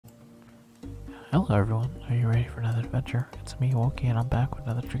Hello everyone, are you ready for another adventure? It's me, Wokey, and I'm back with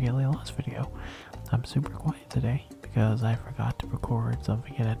another Dragalia Lost video. I'm super quiet today because I forgot to record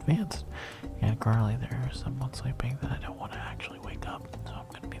something in advance, and currently there's someone sleeping that I don't want to actually wake up, so I'm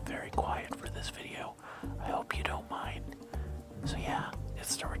going to be very quiet for this video. I hope you don't mind. So yeah,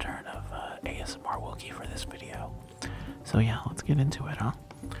 it's the return of ASMR Wokey for this video. So yeah, let's get into it, huh?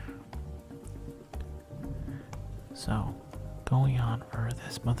 So, going on for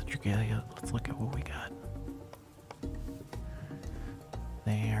this month of Dragalia, let's look at what we got.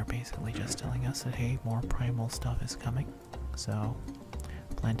 They are basically just telling us that, hey, more primal stuff is coming. So,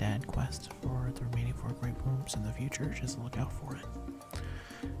 plan to add quests for the remaining 4 great rooms in the future, just look out for it.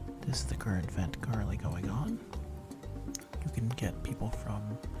 This is the current event currently going on. You can get people from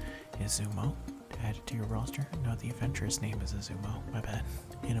Izumo added to your roster. No, the adventurer's name is Izumo, my bad.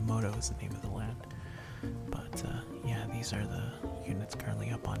 Inamoto is the name of the land. But yeah, these are the units currently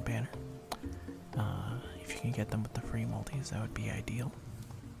up on banner. If you can get them with the free multis, that would be ideal.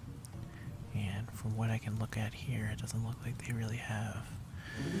 And from what I can look at here, it doesn't look like they really have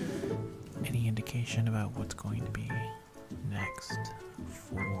any indication about what's going to be next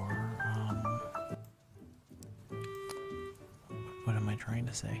for, what am I trying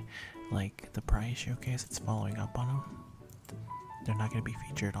to say? Like, the prize showcase that's following up on them, they're not going to be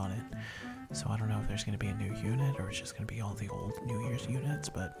featured on it. So I don't know if there's going to be a new unit or it's just going to be all the old New Year's units,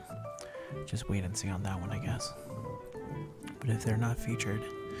 but just wait and see on that one, I guess. But if they're not featured,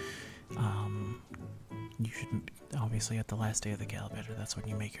 you should, obviously at the last day of the Galabetter, that's when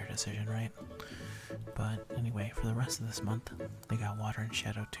you make your decision, right? But anyway, for the rest of this month, they got Water and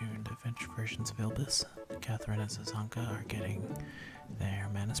Shadow tuned adventure versions of Ilbis. Catherine and Zazanka are getting their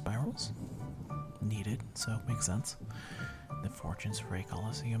mana spirals. Needed, so it makes sense. The Fortunes for a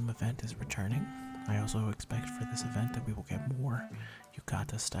Coliseum event is returning. I also expect for this event that we will get more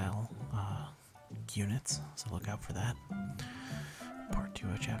Yukata style units, so look out for that. Part 2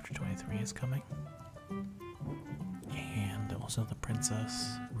 of Chapter 23 is coming. And also the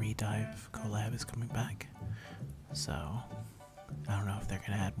Princess Redive collab is coming back. So, I don't know if they're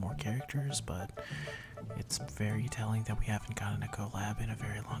going to add more characters, but it's very telling that we haven't gotten a collab in a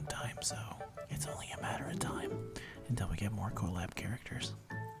very long time, so it's only a matter of time until we get more collab characters.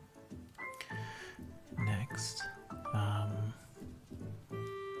 Next,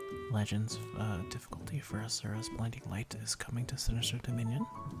 Legends difficulty for Asura's Blinding Light is coming to Sinister Dominion.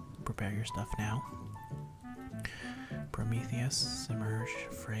 Prepare your stuff now. Prometheus, Simurge,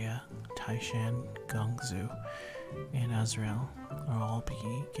 Freya, Taishan, Gongzu, and Azrael will all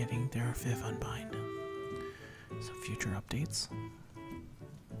be getting their 5th Unbind. Some future updates.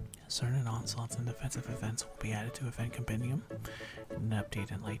 Certain onslaughts and defensive events will be added to Event Compendium. An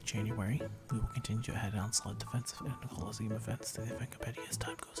update in late January. We will continue to add onslaught, defensive, and Coliseum events to the Event Compendium as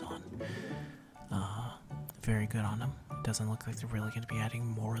time goes on. Very good on them. It doesn't look like they're really going to be adding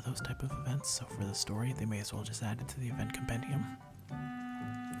more of those type of events, so for the story, they may as well just add it to the Event Compendium.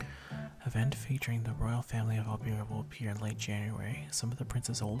 Event featuring the royal family of Albira will appear in late January. Some of the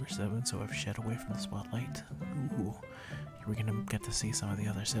prince's older siblings who have shed away from the spotlight. Ooh, we're gonna get to see some of the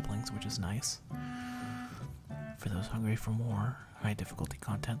other siblings, which is nice. For those hungry for more, high difficulty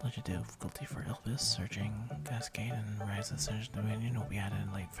content, legendary difficulty for Elvis, Searching, Cascade, and Rise of the Sinister Dominion will be added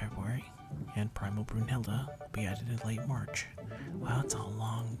in late February. And Primal Brunhilde will be added in late March. Wow, it's a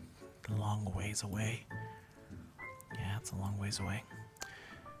long ways away. Yeah, it's a long ways away.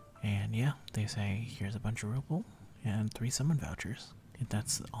 And yeah, they say here's a bunch of ruble and 3 summon vouchers. And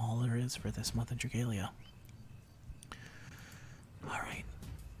that's all there is for this month in Dragalia. Alright,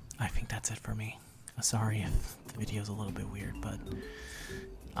 I think that's it for me. Sorry if the video's a little bit weird, but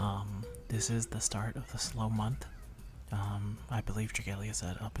this is the start of the slow month. I believe Dragalia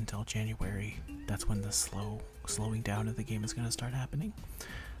said up until January, that's when the slowing down of the game is going to start happening.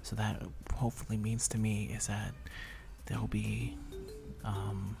 So that hopefully means to me is that there'll be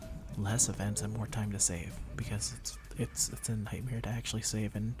less events and more time to save, because it's a nightmare to actually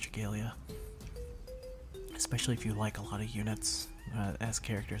save in Dragalia, especially if you like a lot of units as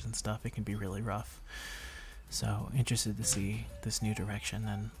characters and stuff. It can be really rough. So interested to see this new direction,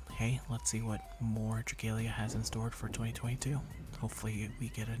 and hey, let's see what more Dragalia has in store for 2022. Hopefully we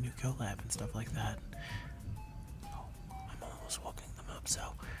get a new collab and stuff like that. Oh, I'm almost walking them up, so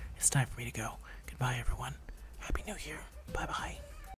it's time for me to go. Goodbye everyone. Happy New Year. Bye bye.